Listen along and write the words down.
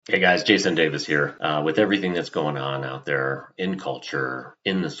Hey guys, Jason Davis here. With everything that's going on out there in culture,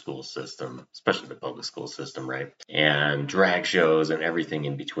 in the school system, especially the public school system, right? And drag shows and everything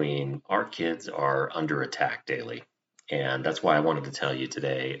in between, our kids are under attack daily. And that's why I wanted to tell you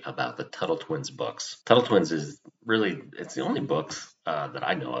today about the Tuttle Twins books. Tuttle Twins is really, it's the only books that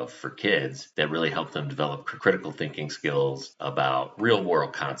I know of for kids that really help them develop critical thinking skills about real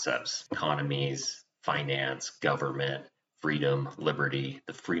world concepts, economies, finance, government, freedom, liberty,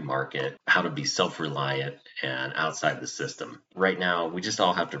 the free market, how to be self reliant and outside the system. Right now, we just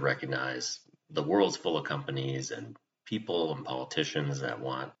all have to recognize the world's full of companies and people and politicians that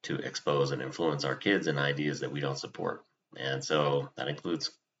want to expose and influence our kids in ideas that we don't support. And so that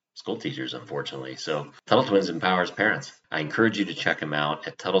includes school teachers, unfortunately. So Tuttle Twins empowers parents. I encourage you to check them out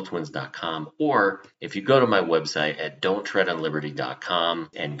at TuttleTwins.com, or if you go to my website at don'ttreadonliberty.com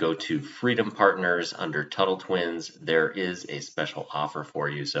and go to Freedom Partners under Tuttle Twins, there is a special offer for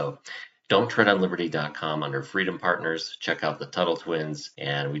you. So don'ttreadonliberty.com under Freedom Partners. Check out the Tuttle Twins,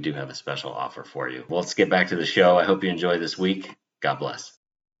 and we do have a special offer for you. Well, let's get back to the show. I hope you enjoy this week. God bless.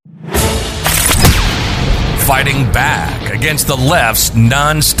 Fighting back against the left's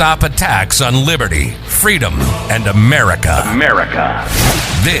non-stop attacks on liberty, freedom, and America.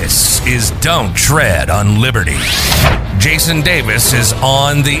 This is Don't Tread on Liberty. Jason Davis is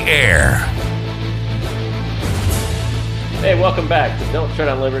on the air. Hey, welcome back to Don't Tread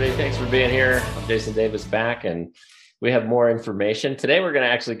on Liberty. Thanks for being here. I'm Jason Davis back, and we have more information. Today, we're going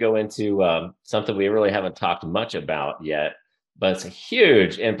to actually go into something we really haven't talked much about yet, but it's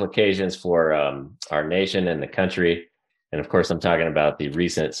huge implications for our nation and the country. And of course, I'm talking about the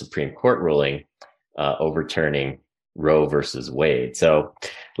recent Supreme Court ruling overturning Roe versus Wade. So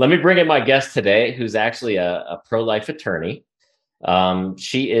let me bring in my guest today, who's actually a pro-life attorney.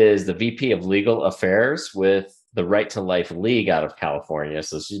 She is the VP of Legal Affairs with the Right to Life League out of California.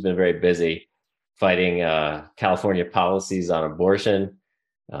 So she's been very busy fighting California policies on abortion,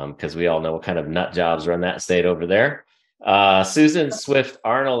 because we all know what kind of nut jobs run that state over there. Susan Swift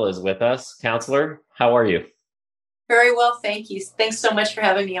Arnold is with us. Counselor, how are you? Very well, thank you. Thanks so much for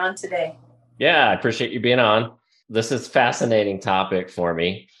having me on today. Yeah, I appreciate you being on. This is a fascinating topic for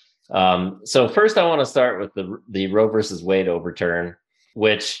me. So first, I want to start with the Roe versus Wade overturn,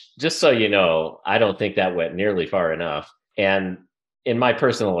 which, just so you know, I don't think that went nearly far enough. And in my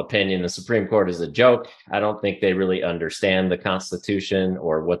personal opinion, the Supreme Court is a joke. I don't think they really understand the Constitution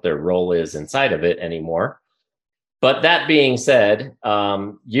or what their role is inside of it anymore. But that being said,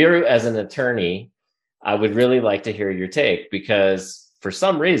 you as an attorney, I would really like to hear your take, because for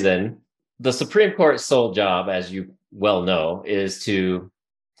some reason, the Supreme Court's sole job, as you well know, is to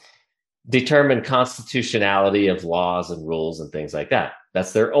determine constitutionality of laws and rules and things like that.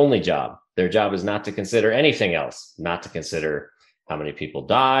 That's their only job. Their job is not to consider anything else, not to consider how many people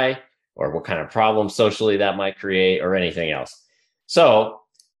die or what kind of problems socially that might create or anything else. So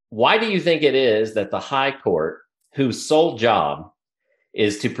why do you think it is that the High Court, whose sole job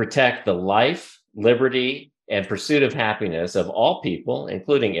is to protect the life, liberty, and pursuit of happiness of all people,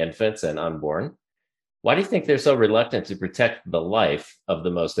 including infants and unborn, why do you think they're so reluctant to protect the life of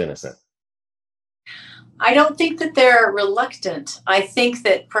the most innocent? I don't think that they're reluctant. I think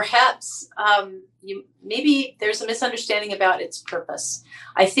that perhaps maybe there's a misunderstanding about its purpose.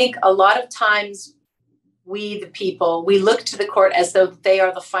 I think a lot of times we, the people, we look to the court as though they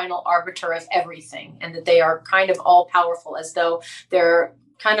are the final arbiter of everything, and that they are kind of all powerful, as though they're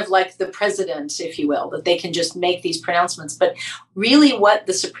kind of like the president, if you will, that they can just make these pronouncements. But really what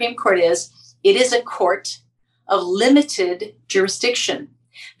the Supreme Court is, it is a court of limited jurisdiction,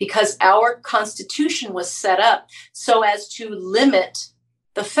 because our Constitution was set up so as to limit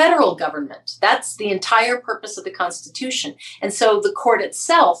the federal government. That's the entire purpose of the Constitution. And so the court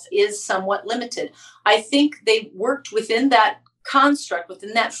itself is somewhat limited. I think they worked within that construct,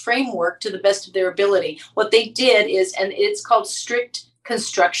 within that framework, to the best of their ability. What they did is, and it's called strict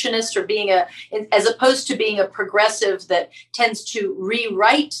constructionist, or as opposed to being a progressive that tends to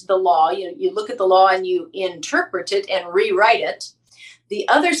rewrite the law. You look at the law and you interpret it and rewrite it. The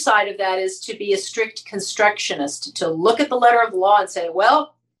other side of that is to be a strict constructionist, to look at the letter of the law and say,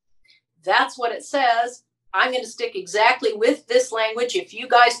 well, that's what it says. I'm going to stick exactly with this language. If you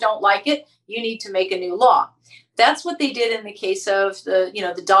guys don't like it, you need to make a new law. That's what they did in the case of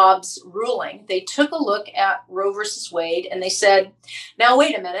the Dobbs ruling. They took a look at Roe versus Wade and they said, now,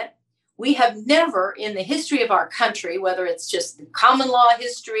 wait a minute. We have never in the history of our country, whether it's just the common law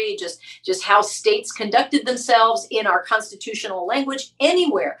history, just how states conducted themselves in our constitutional language,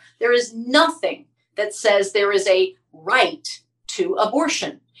 anywhere, there is nothing that says there is a right to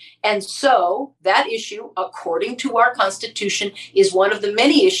abortion. And so that issue, according to our Constitution, is one of the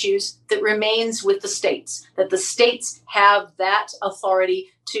many issues that remains with the states, that the states have that authority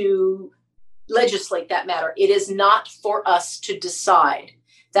to legislate that matter. It is not for us to decide.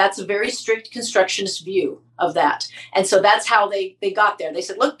 That's a very strict constructionist view of that. And so that's how they got there. They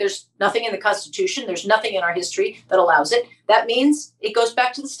said, look, there's nothing in the Constitution. There's nothing in our history that allows it. That means it goes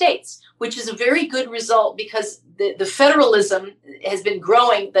back to the states, which is a very good result because the federalism has been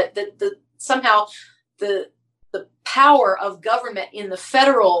growing, that somehow the power of government in the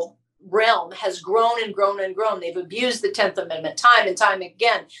federal realm has grown and grown and grown. They've abused the 10th Amendment time and time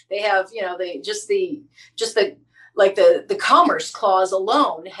again. They have, the Commerce Clause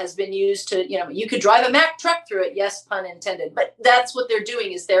alone has been used to, you could drive a Mack truck through it. Yes, pun intended. But that's what they're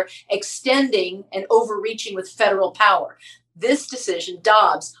doing, is they're extending and overreaching with federal power. This decision,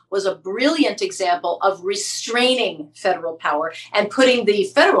 Dobbs, was a brilliant example of restraining federal power and putting the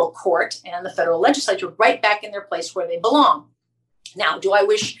federal court and the federal legislature right back in their place where they belong. Now, do I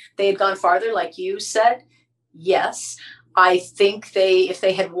wish they had gone farther, like you said? Yes. I think if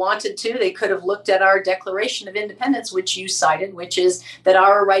they had wanted to, they could have looked at our Declaration of Independence, which you cited, which is that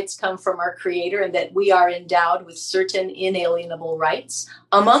our rights come from our Creator and that we are endowed with certain inalienable rights,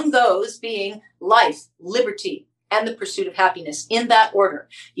 among those being life, liberty, and the pursuit of happiness, in that order.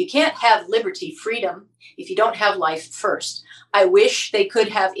 You can't have liberty, freedom, if you don't have life first. I wish they could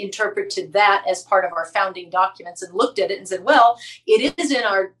have interpreted that as part of our founding documents and looked at it and said, well, it is in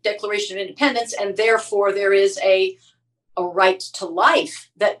our Declaration of Independence, and therefore there is a right to life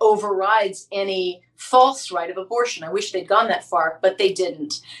that overrides any false right of abortion. I wish they'd gone that far, but they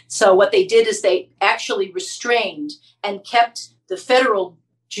didn't. So what they did is they actually restrained and kept the federal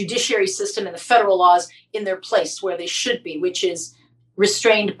judiciary system and the federal laws in their place where they should be, which is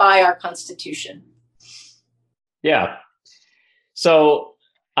restrained by our Constitution. Yeah. So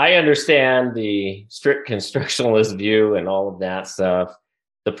I understand the strict constructionalist view and all of that stuff.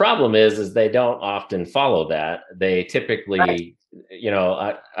 The problem is they don't often follow that. They typically, right.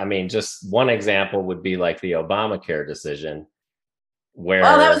 I mean, just one example would be like the Obamacare decision, where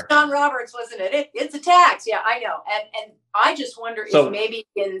that was John Roberts, wasn't it? It's a tax. Yeah, I know. And I just wonder if maybe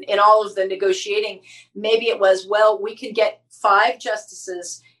in all of the negotiating, maybe it was, well, we can get 5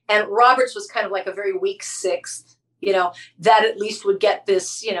 justices, and Roberts was kind of like a very weak 6th, that at least would get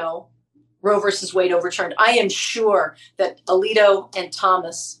this, Roe versus Wade overturned. I am sure that Alito and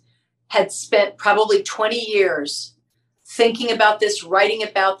Thomas had spent probably 20 years thinking about this, writing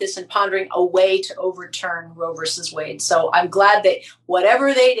about this, and pondering a way to overturn Roe versus Wade. So I'm glad that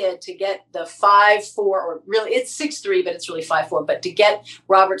whatever they did to get the 5-4, or really it's 6-3, but it's really 5-4, but to get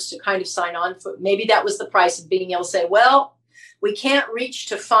Roberts to kind of sign on, maybe that was the price of being able to say, well, we can't reach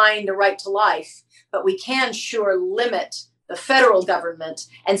to find the right to life, but we can sure limit the federal government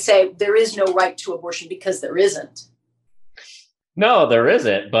and say there is no right to abortion, because there isn't. No, there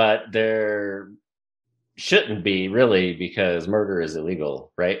isn't, but there shouldn't be, really, because murder is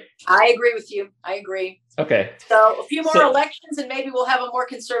illegal, right? I agree with you. I agree. Okay. So a few more elections and maybe we'll have a more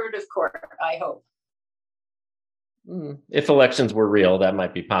conservative court, I hope. If elections were real, that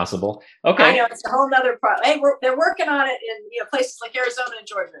might be possible. Okay. I know, it's a whole nother problem. Hey, they're working on it in places like Arizona and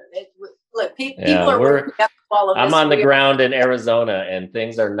Georgia. Look, people are working up all of this. I'm on the ground in Arizona, and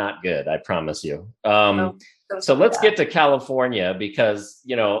things are not good, I promise you. So let's get to California, because,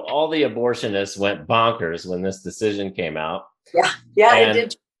 all the abortionists went bonkers when this decision came out. Yeah, it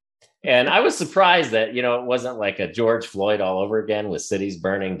did. And I was surprised that, it wasn't like a George Floyd all over again with cities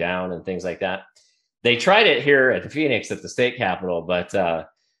burning down and things like that. They tried it here at Phoenix at the state capitol, but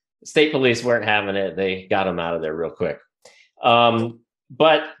state police weren't having it. They got them out of there real quick.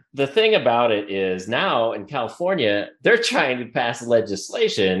 But the thing about it is, now in California, they're trying to pass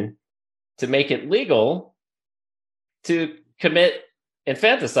legislation to make it legal to commit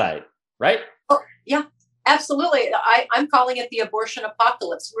infanticide, right? Oh, yeah. Absolutely. I'm calling it the abortion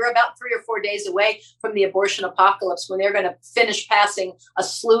apocalypse. We're about 3 or 4 days away from the abortion apocalypse, when they're going to finish passing a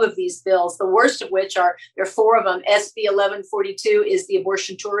slew of these bills, the worst of which there are 4 of them. SB 1142 is the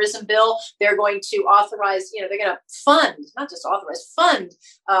abortion tourism bill. They're going to authorize, they're going to fund, not just authorize, fund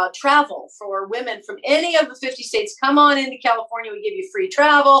travel for women from any of the 50 states. Come on into California. We give you free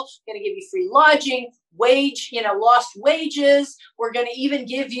travel. We're going to give you free lodging, lost wages. We're going to even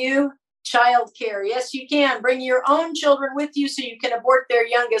give you child care. Yes, you can bring your own children with you so you can abort their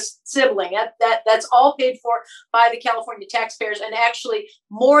youngest sibling. That's all paid for by the California taxpayers, and actually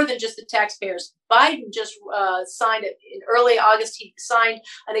more than just the taxpayers. Biden just signed it in early August. He signed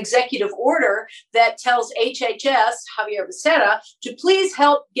an executive order that tells HHS, Javier Becerra, to please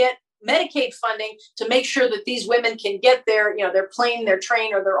help get Medicaid funding to make sure that these women can get their plane, their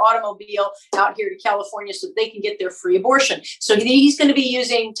train, or their automobile out here to California so that they can get their free abortion. So he's going to be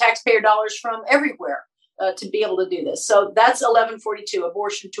using taxpayer dollars from everywhere to be able to do this. So that's 1142,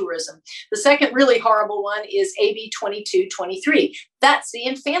 abortion tourism. The second really horrible one is AB 2223. That's the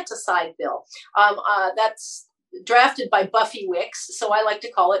infanticide bill. That's drafted by Buffy Wicks. So I like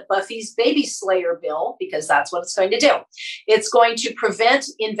to call it Buffy's baby slayer bill, because that's what it's going to do. It's going to prevent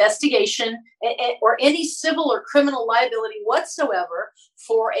investigation or any civil or criminal liability whatsoever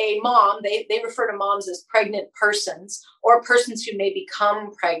for a mom. They refer to moms as pregnant persons, or persons who may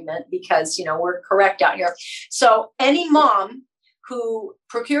become pregnant, because, we're correct out here. So any mom who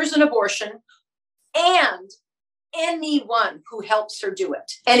procures an abortion, and anyone who helps her do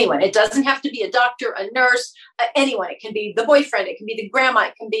it. Anyone. It doesn't have to be a doctor, a nurse, anyone. It can be the boyfriend. It can be the grandma.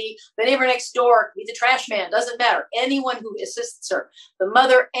 It can be the neighbor next door. It can be the trash man. Doesn't matter. Anyone who assists her, the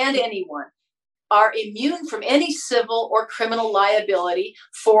mother and anyone, are immune from any civil or criminal liability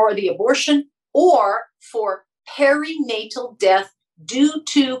for the abortion or for perinatal death due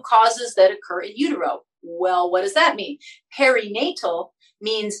to causes that occur in utero. Well, what does that mean? Perinatal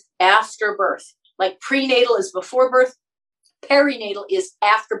means after birth. Like prenatal is before birth, perinatal is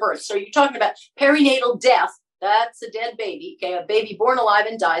after birth. So you're talking about perinatal death. That's a dead baby, okay, a baby born alive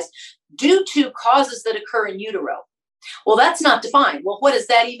and dies due to causes that occur in utero. Well, that's not defined. Well, what does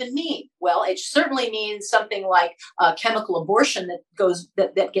that even mean? Well, it certainly means something like chemical abortion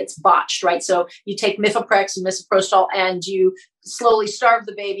that gets botched, right? So you take mifeprex and misoprostol and you slowly starve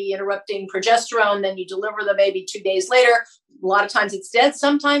the baby, interrupting progesterone. Then you deliver the baby 2 days later. A lot of times it's dead.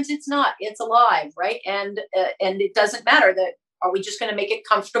 Sometimes it's not. It's alive, right? And it doesn't matter. That are we just going to make it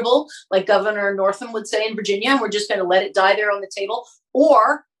comfortable, like Governor Northam would say in Virginia, and we're just going to let it die there on the table?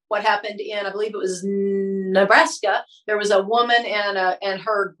 Or what happened in, I believe it was Nebraska, there was a woman and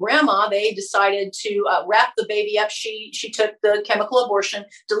her grandma. They decided to wrap the baby up. She took the chemical abortion,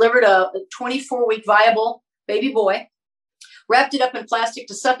 delivered a 24-week viable baby boy, wrapped it up in plastic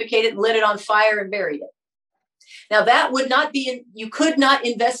to suffocate it, and lit it on fire and buried it. Now, that would not be, you could not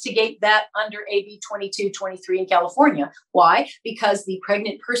investigate that under AB 2223 in California. Why? Because the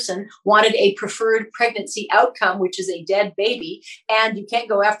pregnant person wanted a preferred pregnancy outcome, which is a dead baby. And you can't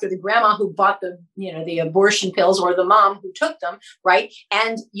go after the grandma who bought the abortion pills, or the mom who took them, right?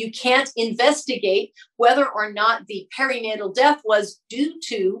 And you can't investigate whether or not the perinatal death was due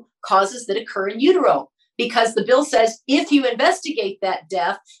to causes that occur in utero. Because the bill says if you investigate that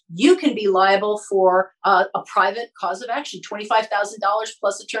death, you can be liable for a private cause of action, $25,000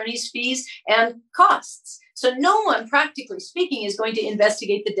 plus attorney's fees and costs. So no one, practically speaking, is going to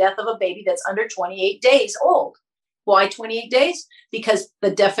investigate the death of a baby that's under 28 days old. Why 28 days? Because the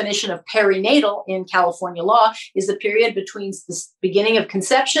definition of perinatal in California law is the period between the beginning of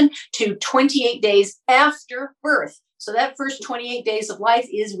conception to 28 days after birth. So that first 28 days of life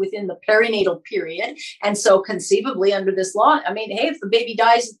is within the perinatal period. And so conceivably under this law, hey, if the baby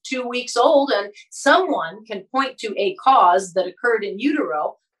dies at 2 weeks old and someone can point to a cause that occurred in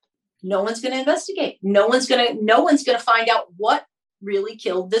utero, no one's going to investigate. No one's going to find out what really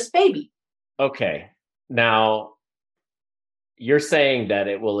killed this baby. Okay. Now, you're saying that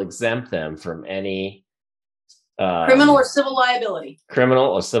it will exempt them from any criminal or civil liability. Criminal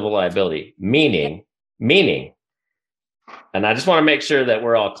or civil liability, meaning, and I just want to make sure that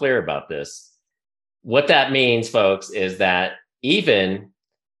we're all clear about this. What that means, folks, is that even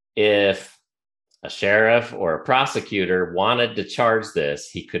if a sheriff or a prosecutor wanted to charge this,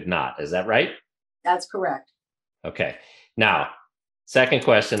 he could not. Is that right? That's correct. Okay. Now, second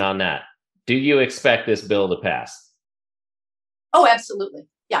question on that. Do you expect this bill to pass? Oh, absolutely.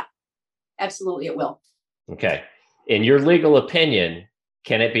 Yeah, absolutely it will. Okay. In your legal opinion,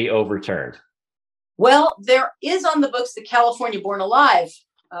 can it be overturned? Well, there is on the books the California Born Alive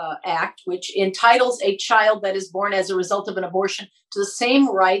Act, which entitles a child that is born as a result of an abortion to the same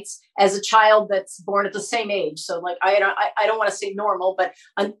rights as a child that's born at the same age. So, like, I don't want to say normal, but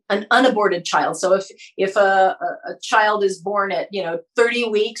an unaborted child. So if a child is born at 30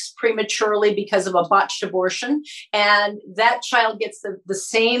 weeks prematurely because of a botched abortion, and that child gets the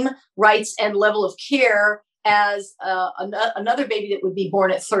same rights and level of care as another baby that would be born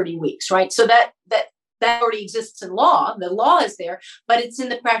at 30 weeks, right? So that already exists in law. The law is there, but it's in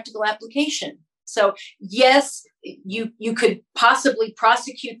the practical application. So yes, you could possibly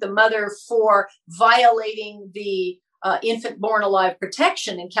prosecute the mother for violating the infant born alive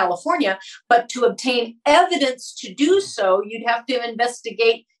protection in California, but to obtain evidence to do so, you'd have to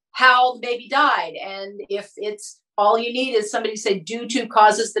investigate how the baby died. And if it's all you need is somebody to say due to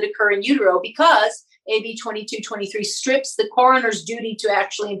causes that occur in utero, because AB 2223 strips the coroner's duty to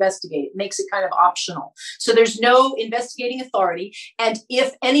actually investigate. It makes it kind of optional. So there's no investigating authority. And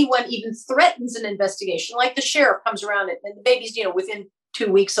if anyone even threatens an investigation, like the sheriff comes around and the baby's, within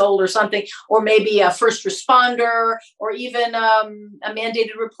 2 weeks old or something, or maybe a first responder, or even a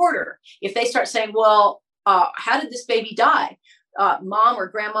mandated reporter, if they start saying, well, how did this baby die? Mom or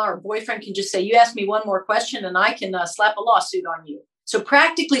grandma or boyfriend can just say, you ask me one more question and I can slap a lawsuit on you. So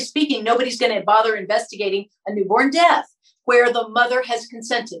practically speaking, nobody's going to bother investigating a newborn death where the mother has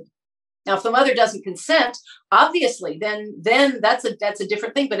consented. Now, if the mother doesn't consent, obviously, then that's a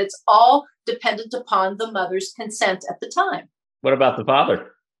different thing. But it's all dependent upon the mother's consent at the time. What about the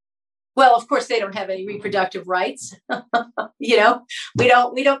father? Well, of course, they don't have any reproductive rights. We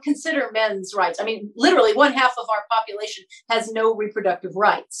don't consider men's rights. I mean, literally 1/2 of our population has no reproductive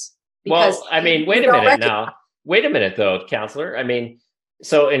rights. Well, I mean, wait a minute now. Wait a minute, though, counselor. I mean,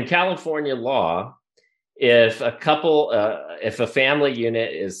 so in California law, if a family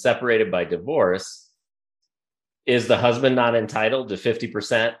unit is separated by divorce, is the husband not entitled to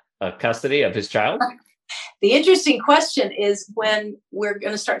 50% of custody of his child? The interesting question is when we're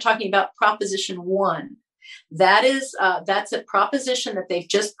going to start talking about Proposition 1. That's a proposition that they've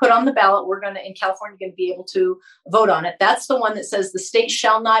just put on the ballot. In California, going to be able to vote on it. That's the one that says the state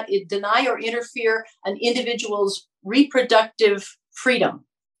shall not deny or interfere an individual's reproductive freedom.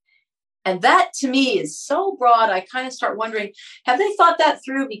 And that to me is so broad. I kind of start wondering, have they thought that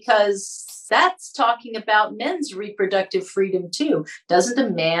through? Because that's talking about men's reproductive freedom too. Doesn't a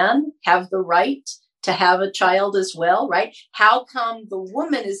man have the right to have a child as well, right? How come the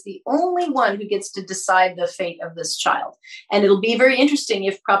woman is the only one who gets to decide the fate of this child? And it'll be very interesting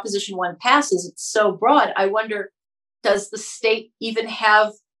if Proposition 1 passes. It's so broad. I wonder, does the state even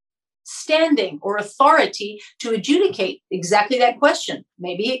have standing or authority to adjudicate exactly that question?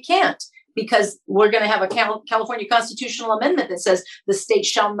 Maybe it can't, because we're going to have a California constitutional amendment that says the state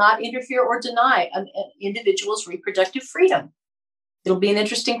shall not interfere or deny an individual's reproductive freedom. It'll be an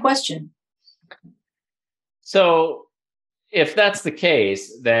interesting question. So if that's the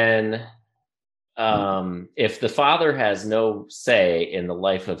case, then if the father has no say in the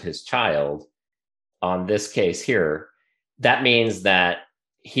life of his child on this case here, that means that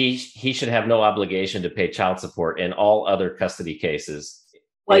he should have no obligation to pay child support in all other custody cases.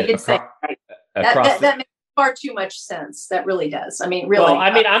 Well, you could say that makes far too much sense. That really does. I mean, really. Well,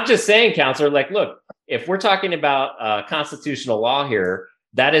 I mean, I'm just saying, counselor, look, if we're talking about constitutional law here,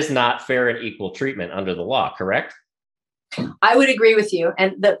 that is not fair and equal treatment under the law, correct? I would agree with you.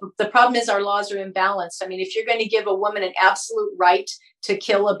 And the problem is our laws are imbalanced. I mean, if you're going to give a woman an absolute right to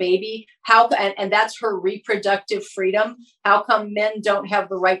kill a baby, and that's her reproductive freedom, how come men don't have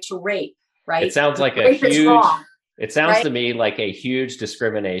the right to rape, right? It sounds like to me like a huge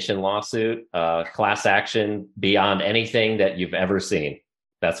discrimination lawsuit, class action beyond anything that you've ever seen.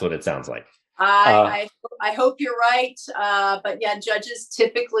 That's what it sounds like. I hope you're right. But yeah, judges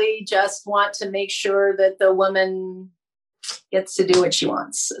typically just want to make sure that the woman gets to do what she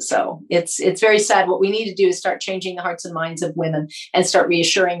wants. So it's very sad. What we need to do is start changing the hearts and minds of women and start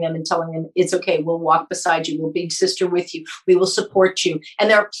reassuring them and telling them it's okay. We'll walk beside you. We'll be sister with you. We will support you. And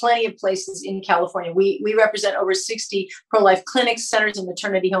there are plenty of places in California. We represent over 60 pro-life clinics, centers, and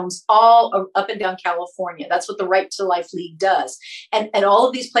maternity homes all up and down California. That's what the Right to Life League does. And all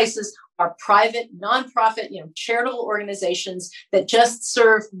of these places are private, nonprofit, charitable organizations that just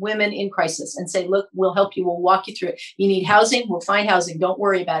serve women in crisis and say, look, we'll help you. We'll walk you through it. You need housing. We'll find housing. Don't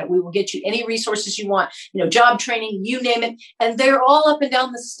worry about it. We will get you any resources you want, job training, you name it. And they're all up and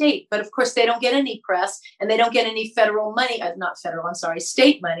down the state. But of course, they don't get any press and they don't get any federal money,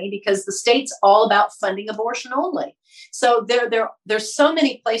 state money, because the state's all about funding abortion only. So there's so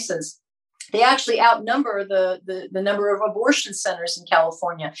many places. They actually outnumber the number of abortion centers in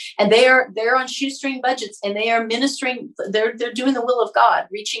California, and they're on shoestring budgets, and they are ministering. They're doing the will of God,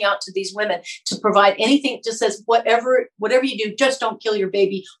 reaching out to these women to provide anything that just says whatever you do, just don't kill your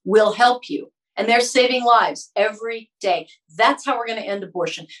baby. We'll help you. And they're saving lives every day. That's how we're going to end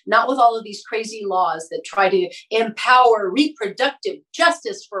abortion, not with all of these crazy laws that try to empower reproductive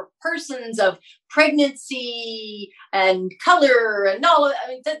justice for persons of pregnancy and color and all of. I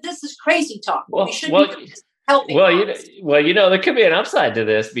mean, this is crazy talk. We should be helping. There could be an upside to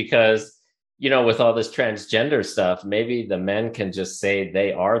this because with all this transgender stuff, maybe the men can just say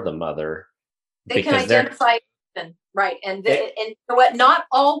they are the mother. They can identify. Right. And what? Not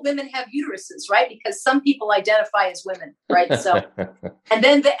all women have uteruses, right? Because some people identify as women, right? So,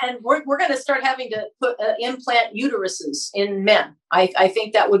 and we're going to start having to implant uteruses in men. I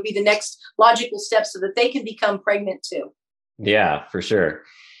think that would be the next logical step so that they can become pregnant too. Yeah, for sure.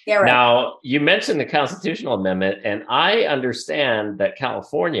 Yeah, right. Now, you mentioned the constitutional amendment, and I understand that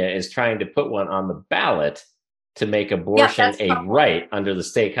California is trying to put one on the ballot to make abortion a right under the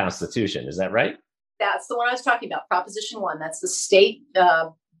state constitution. Is that right? That's the one I was talking about, Proposition 1. That's the state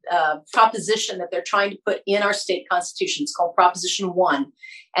proposition that they're trying to put in our state constitution. It's called Proposition 1.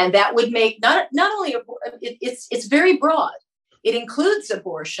 And that would make not only, it's very broad. It includes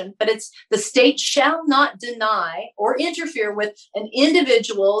abortion, but it's the state shall not deny or interfere with an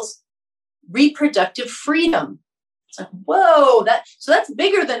individual's reproductive freedom. It's like, whoa, that's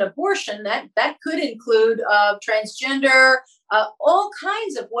bigger than abortion. That could include transgender, all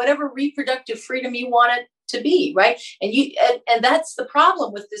kinds of whatever reproductive freedom you want it to be, right? And that's the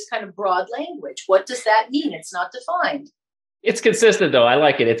problem with this kind of broad language. What does that mean? It's not defined. It's consistent, though. I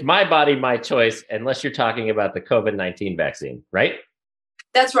like it. It's my body, my choice, unless you're talking about the COVID-19 vaccine, right?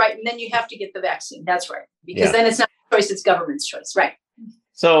 That's right. And then you have to get the vaccine. That's right. Because then it's not choice, it's government's choice. Right.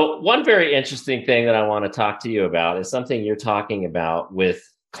 So one very interesting thing that I want to talk to you about is something you're talking about with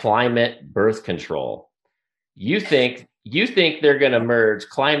climate birth control. You think they're going to merge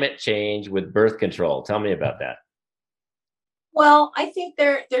climate change with birth control. Tell me about that. Well, I think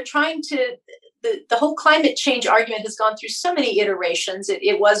they're trying to. The whole climate change argument has gone through so many iterations.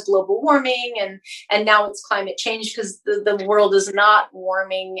 It was global warming, and now it's climate change because the world is not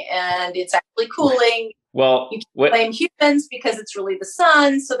warming and it's actually cooling. Well, you can blame humans because it's really the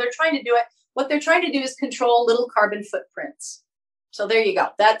sun. So they're trying to do it. What they're trying to do is control little carbon footprints. So there you go.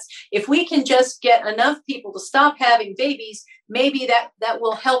 That's if we can just get enough people to stop having babies, maybe that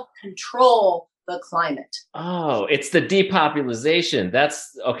will help control the climate. Oh, it's the depopulation.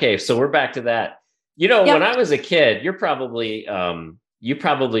 That's okay. So we're back to that. When I was a kid, you probably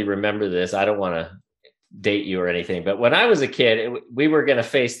remember this. I don't want to date you or anything, but when I was a kid, we were going to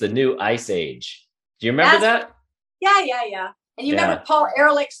face the new ice age. Do you remember that? Yeah. And you remember Paul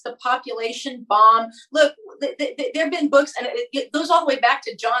Ehrlich's The Population Bomb? Look, there have been books, and it goes all the way back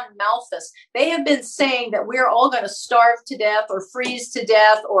to John Malthus. They have been saying that we're all going to starve to death or freeze to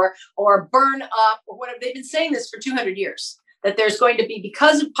death or burn up or whatever. They've been saying this for 200 years, that there's going to be,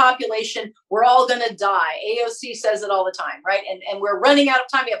 because of population, we're all going to die. AOC says it all the time, right? And we're running out of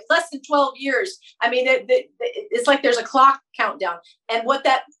time. We have less than 12 years. I mean, it's like there's a clock countdown. And what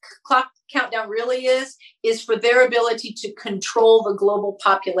that clock countdown really is for their ability to control the global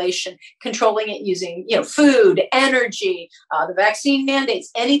population, controlling it using, food, energy, the vaccine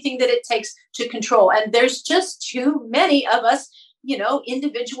mandates, anything that it takes to control. And there's just too many of us,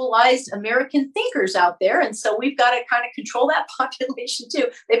 individualized American thinkers out there. And so we've got to kind of control that population too.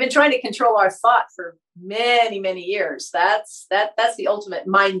 They've been trying to control our thought for many, many years. That's the ultimate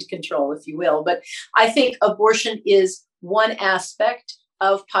mind control, if you will. But I think abortion is one aspect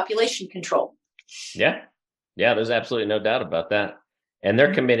of population control. Yeah, there's absolutely no doubt about that. And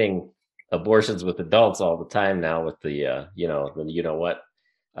they're committing abortions with adults all the time now with the,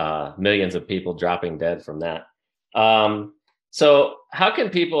 millions of people dropping dead from that. So how can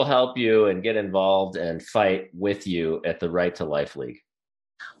people help you and get involved and fight with you at the Right to Life League?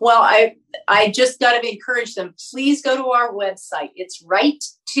 Well, I just got to encourage them. Please go to our website. It's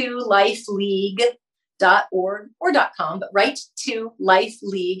righttolifeleague.org or .com, but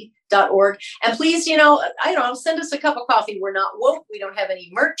righttolifeleague.org. And please, send us a cup of coffee. We're not woke. We don't have any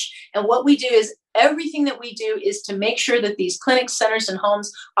merch. And what we do is everything that we do is to make sure that these clinics, centers, and homes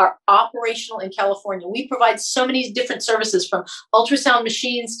are operational in California. We provide so many different services, from ultrasound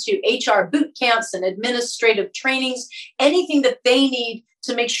machines to HR boot camps and administrative trainings, anything that they need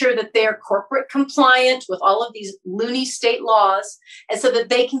to make sure that they're corporate compliant with all of these loony state laws, and so that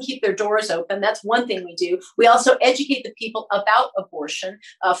they can keep their doors open. That's one thing we do. We also educate the people about abortion,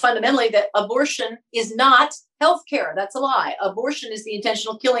 fundamentally that abortion is not healthcare. That's a lie. Abortion is the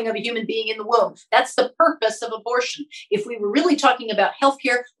intentional killing of a human being in the womb. That's the purpose of abortion. If we were really talking about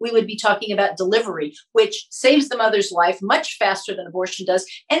healthcare, we would be talking about delivery, which saves the mother's life much faster than abortion does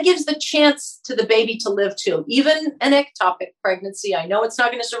and gives the chance to the baby to live too. Even an ectopic pregnancy, I know it's not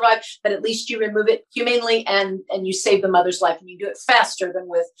going to survive, but at least you remove it humanely and you save the mother's life, and you do it faster than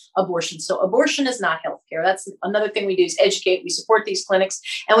with abortion. So abortion is not healthcare. That's another thing we do, is educate. We support these clinics,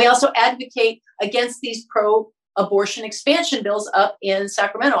 and we also advocate against these pro-abortion expansion bills up in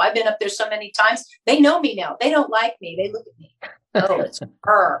Sacramento. I've been up there so many times. They know me now. They don't like me. They look at me. Oh, it's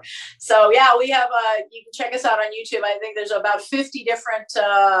her. So yeah, we have, you can check us out on YouTube. I think there's about 50 different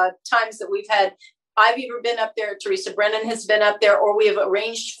times that we've had. I've either been up there, Teresa Brennan has been up there, or we have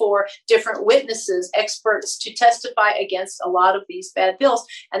arranged for different witnesses, experts, to testify against a lot of these bad bills.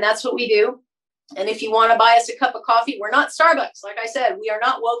 And that's what we do. And if you want to buy us a cup of coffee, we're not Starbucks. Like I said, we are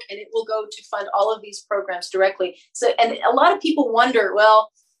not woke, and it will go to fund all of these programs directly. So, and a lot of people wonder,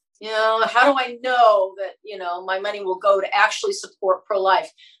 well, how do I know that, my money will go to actually support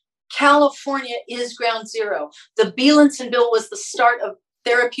pro-life? California is ground zero. The Bielenson bill was the start of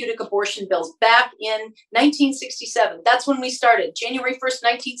therapeutic abortion bills back in 1967. That's when we started, January 1st,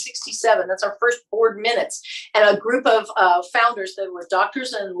 1967. That's our first board minutes. And a group of founders that were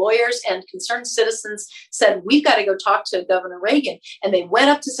doctors and lawyers and concerned citizens said, we've got to go talk to Governor Reagan. And they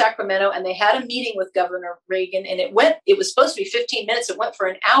went up to Sacramento and they had a meeting with Governor Reagan. And it was supposed to be 15 minutes. It went for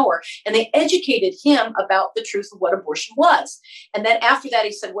an hour. And they educated him about the truth of what abortion was. And then after that,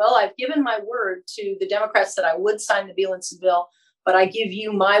 he said, well, I've given my word to the Democrats that I would sign the Bielenson bill, but I give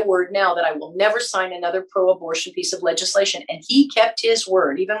you my word now that I will never sign another pro-abortion piece of legislation. And he kept his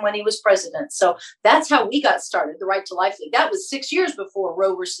word, even when he was president. So that's how we got started, the Right to Life League. That was 6 years before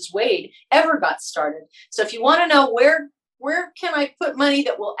Roe versus Wade ever got started. So if you want to know where can I put money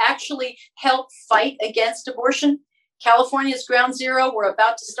that will actually help fight against abortion, California is ground zero. We're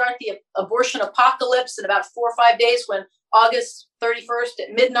about to start the abortion apocalypse in about 4 or 5 days, when August 31st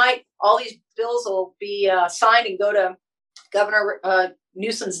at midnight, all these bills will be signed and go to Governor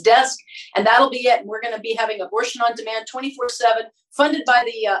Newsom's desk, and that'll be it. And we're going to be having abortion on demand 24/7, funded by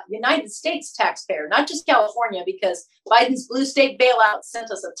the United States taxpayer, not just California, because Biden's blue state bailout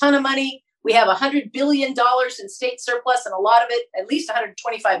sent us a ton of money. We have $100 billion in state surplus, and a lot of it, at least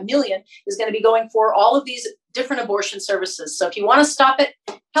 $125 million, is going to be going for all of these different abortion services. So if you want to stop it,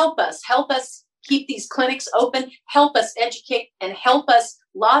 help us keep these clinics open, help us educate, and help us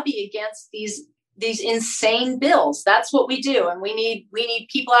lobby against these insane bills. That's what we do. And we need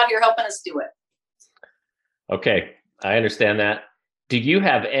people out here helping us do it. Okay. I understand that. Do you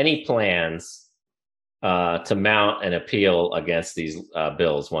have any plans to mount an appeal against these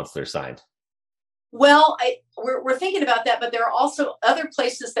bills once they're signed? Well, we're thinking about that, but there are also other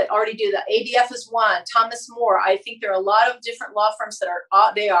places that already do that. ADF is one. Thomas More. I think there are a lot of different law firms that are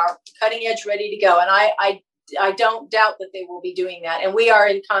cutting edge, ready to go. And I don't doubt that they will be doing that. And we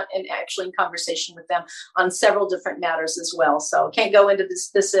are actually in conversation with them on several different matters as well. So can't go into the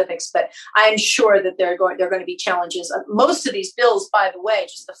specifics, but I'm sure that there are going to be challenges. Most of these bills, by the way,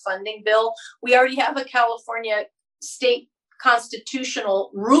 just the funding bill, we already have a California state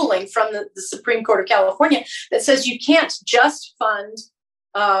constitutional ruling from the Supreme Court of California that says you can't just fund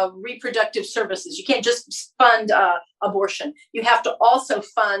reproductive services. You can't just fund abortion. You have to also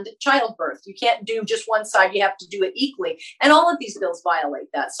fund childbirth. You can't do just one side. You have to do it equally. And all of these bills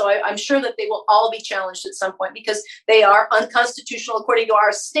violate that. So I'm sure that they will all be challenged at some point because they are unconstitutional according to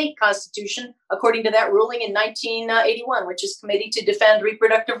our state constitution, according to that ruling in 1981, which is Committee to Defend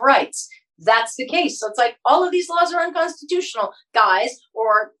Reproductive Rights. That's the case. So it's like all of these laws are unconstitutional, guys.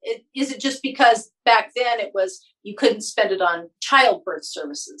 Or is it just because back then it was you couldn't spend it on childbirth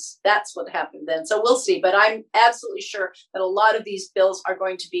services? That's what happened then. So we'll see. But I'm absolutely sure that a lot of these bills are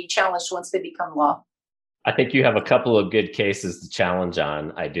going to be challenged once they become law. I think you have a couple of good cases to challenge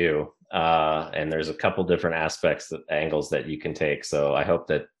on. I do. And there's a couple different angles that you can take. So I hope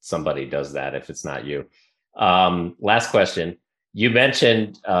that somebody does that if it's not you. Last question. You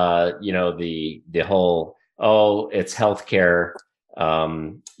mentioned, the whole, it's healthcare,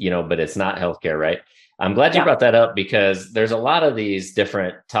 but it's not healthcare, right? I'm glad you brought that up because there's a lot of these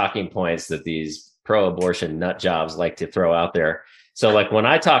different talking points that these pro-abortion nut jobs like to throw out there. So like when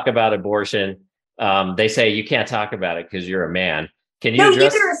I talk about abortion, they say you can't talk about it because you're a man. Can you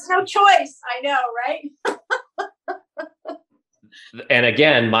address? There's no choice. I know, right? And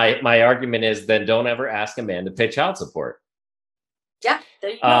again, my argument is then don't ever ask a man to pay child support. Yeah, there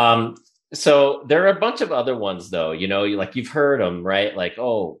you go. So there are a bunch of other ones, though. You've heard them, right? Like,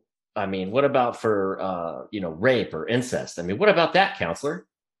 what about for rape or incest? What about that, counselor?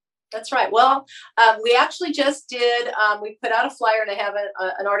 That's right. Well, we actually just did, we put out a flyer and I have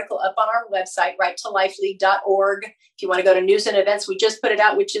an article up on our website, righttolifeleague.org. If you want to go to news and events, we just put it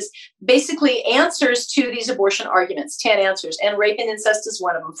out, which is basically answers to these abortion arguments, 10 answers. And rape and incest is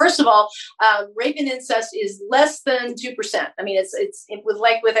one of them. First of all, rape and incest is less than 2%. It's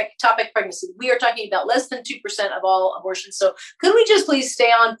with ectopic pregnancy, we are talking about less than 2% of all abortions. So could we just please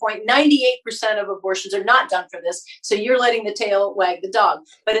stay on point? 98% of abortions are not done for this. So you're letting the tail wag the dog.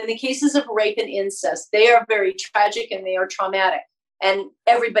 But in the cases of rape and incest, they are very tragic and they are traumatic. And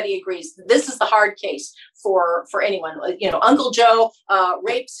everybody agrees this is the hard case for anyone. Uncle Joe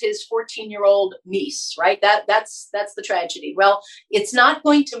rapes his 14-year-old niece, right? That's the tragedy. Well, it's not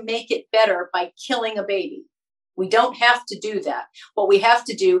going to make it better by killing a baby. We don't have to do that. What we have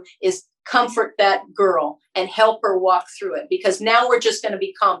to do is comfort that girl and help her walk through it, because now we're just going to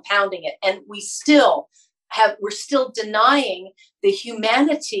be compounding it. And we still we're still denying the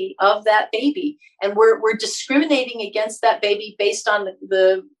humanity of that baby, and we're discriminating against that baby based on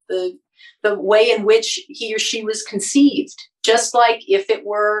the way in which he or she was conceived. Just like if it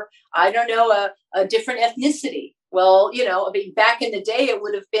were, I don't know, a different ethnicity. Well, I mean, back in the day, it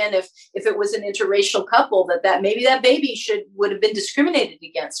would have been if it was an interracial couple that maybe that baby would have been discriminated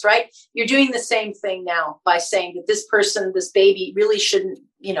against, right? You're doing the same thing now by saying that this baby really shouldn't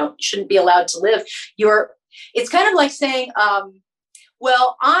be allowed to live. It's kind of like saying,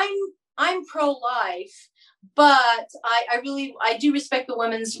 well, I'm pro-life, but I do respect the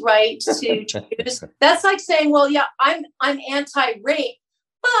woman's right to choose. That's like saying, well, yeah, I'm anti-rape,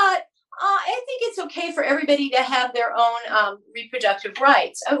 but I think it's okay for everybody to have their own reproductive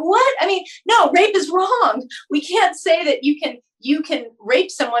rights. What? I mean, no, rape is wrong. We can't say that you can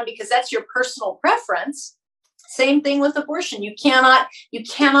rape someone because that's your personal preference. Same thing with abortion. You cannot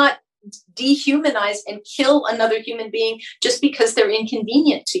dehumanize and kill another human being just because they're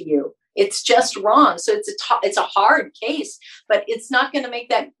inconvenient to you. It's just wrong. So it's a hard case, but it's not going to make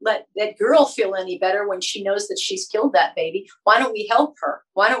that girl feel any better when she knows that she's killed that baby. Why don't we help her?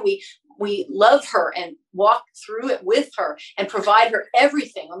 Why don't we love her and walk through it with her and provide her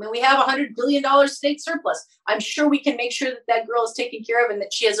everything? I mean, we have $100 billion state surplus. I'm sure we can make sure that girl is taken care of and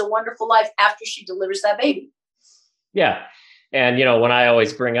that she has a wonderful life after she delivers that baby. Yeah. And, when I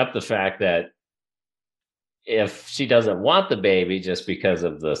always bring up the fact that if she doesn't want the baby just because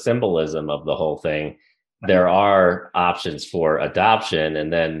of the symbolism of the whole thing, there are options for adoption.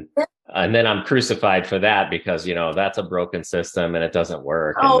 And then I'm crucified for that because, that's a broken system and it doesn't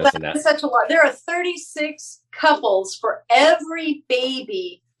work. Oh, that's such a lot. There are 36 couples for every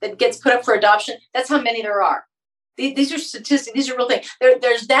baby that gets put up for adoption. That's how many there are. These are statistics. These are real things.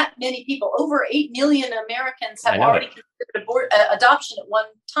 There's that many people. Over 8 million Americans have already considered adoption at one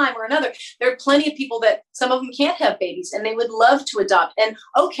time or another. There are plenty of people that some of them can't have babies and they would love to adopt. And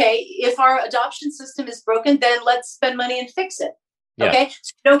okay, if our adoption system is broken, then let's spend money and fix it. Yeah. Okay,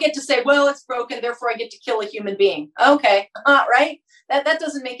 so you don't get to say, well, it's broken, therefore I get to kill a human being. Okay, right? That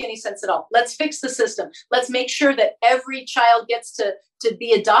doesn't make any sense at all. Let's fix the system. Let's make sure that every child gets to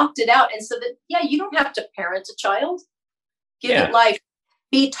be adopted out. And so that, you don't have to parent a child. Give it life.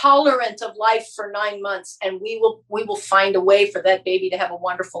 Be tolerant of life for 9 months, and we will find a way for that baby to have a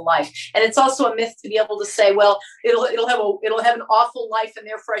wonderful life. And it's also a myth to be able to say, well, it'll have an awful life, and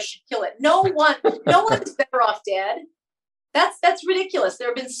therefore I should kill it. No one is better off dead. That's ridiculous. There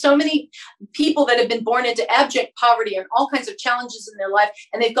have been so many people that have been born into abject poverty and all kinds of challenges in their life,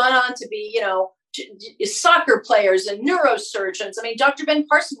 and they've gone on to be, soccer players and neurosurgeons. I mean, Dr. Ben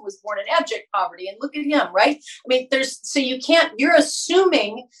Carson was born in abject poverty, and look at him, right? I mean, you're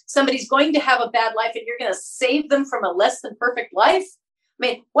assuming somebody's going to have a bad life and you're going to save them from a less than perfect life. I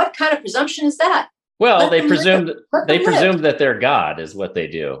mean, what kind of presumption is that? Well, they presume that they're God is what they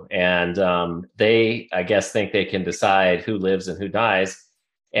do. And they, I guess, think they can decide who lives and who dies.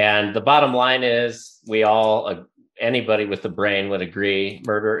 And the bottom line is anybody with a brain would agree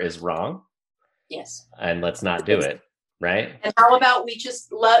murder is wrong. Yes. And let's not do it. Right. And how about we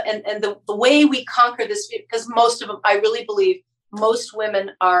just love and the way we conquer this, because most of them, I really believe most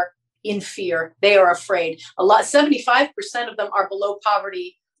women are in fear. They are afraid. 75% of them are below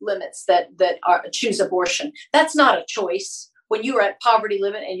poverty limits that choose abortion. That's not a choice. When you are at poverty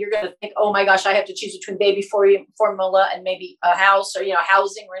limit and you're going to think, oh my gosh, I have to choose between baby formula and maybe a house or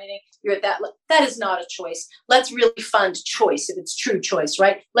housing or anything, you're at that is not a choice. Let's really fund choice if it's true choice,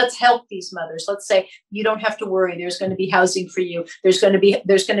 right? Let's help these mothers. Let's say you don't have to worry. There's going to be housing for you. There's going to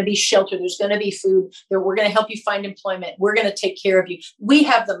be shelter. There's going to be food. We're going to help you find employment. We're going to take care of you. We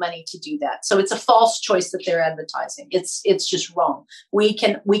have the money to do that. So it's a false choice that they're advertising. It's just wrong. We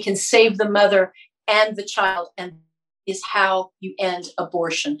can save the mother and the child, and is how you end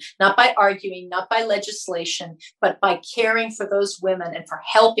abortion, not by arguing, not by legislation, but by caring for those women and for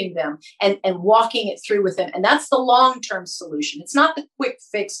helping them and walking it through with them. And that's the long-term solution. It's not the quick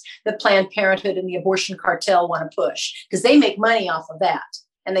fix that Planned Parenthood and the abortion cartel want to push, because they make money off of that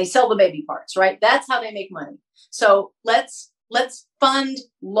and they sell the baby parts, right? That's how they make money. So let's fund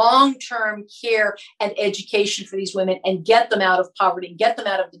long-term care and education for these women and get them out of poverty and get them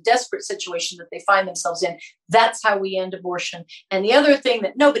out of the desperate situation that they find themselves in. That's how we end abortion. And the other thing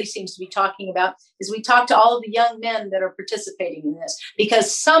that nobody seems to be talking about is we talk to all of the young men that are participating in this,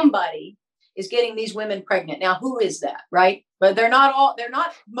 because somebody is getting these women pregnant. Now, who is that, right? But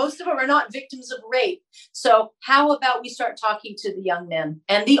most of them are not victims of rape. So how about we start talking to the young men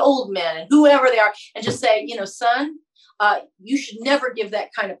and the old men and whoever they are and just say, son, you should never give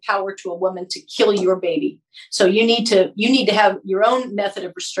that kind of power to a woman to kill your baby. So you need to have your own method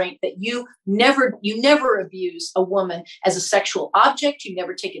of restraint, that you never abuse a woman as a sexual object. You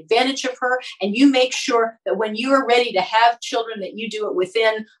never take advantage of her. And you make sure that when you are ready to have children, that you do it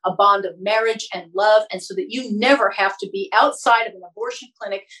within a bond of marriage and love. And so that you never have to be outside of an abortion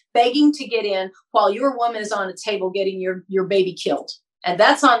clinic begging to get in while your woman is on a table getting your baby killed. And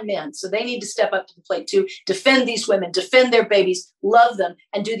that's on men. So they need to step up to the plate too, defend these women, defend their babies, love them,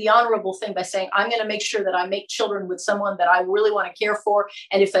 and do the honorable thing by saying, I'm going to make sure that I make children with someone that I really want to care for.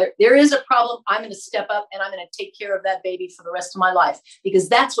 And if there is a problem, I'm going to step up and I'm going to take care of that baby for the rest of my life, because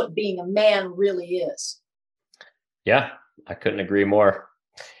that's what being a man really is. Yeah, I couldn't agree more.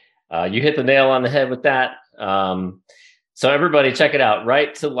 You hit the nail on the head with that. So everybody check it out,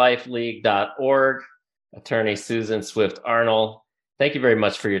 righttolifeleague.org. Attorney Susan Swift Arnold. Thank you very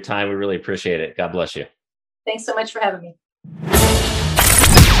much for your time. We really appreciate it. God bless you. Thanks so much for having me.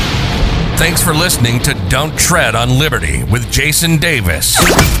 Thanks for listening to Don't Tread on Liberty with Jason Davis.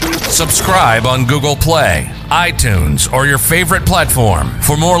 Subscribe on Google Play, iTunes, or your favorite platform.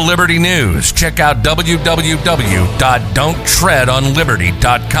 For more Liberty news, check out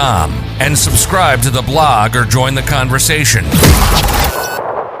www.don'ttreadonliberty.com and subscribe to the blog or join the conversation.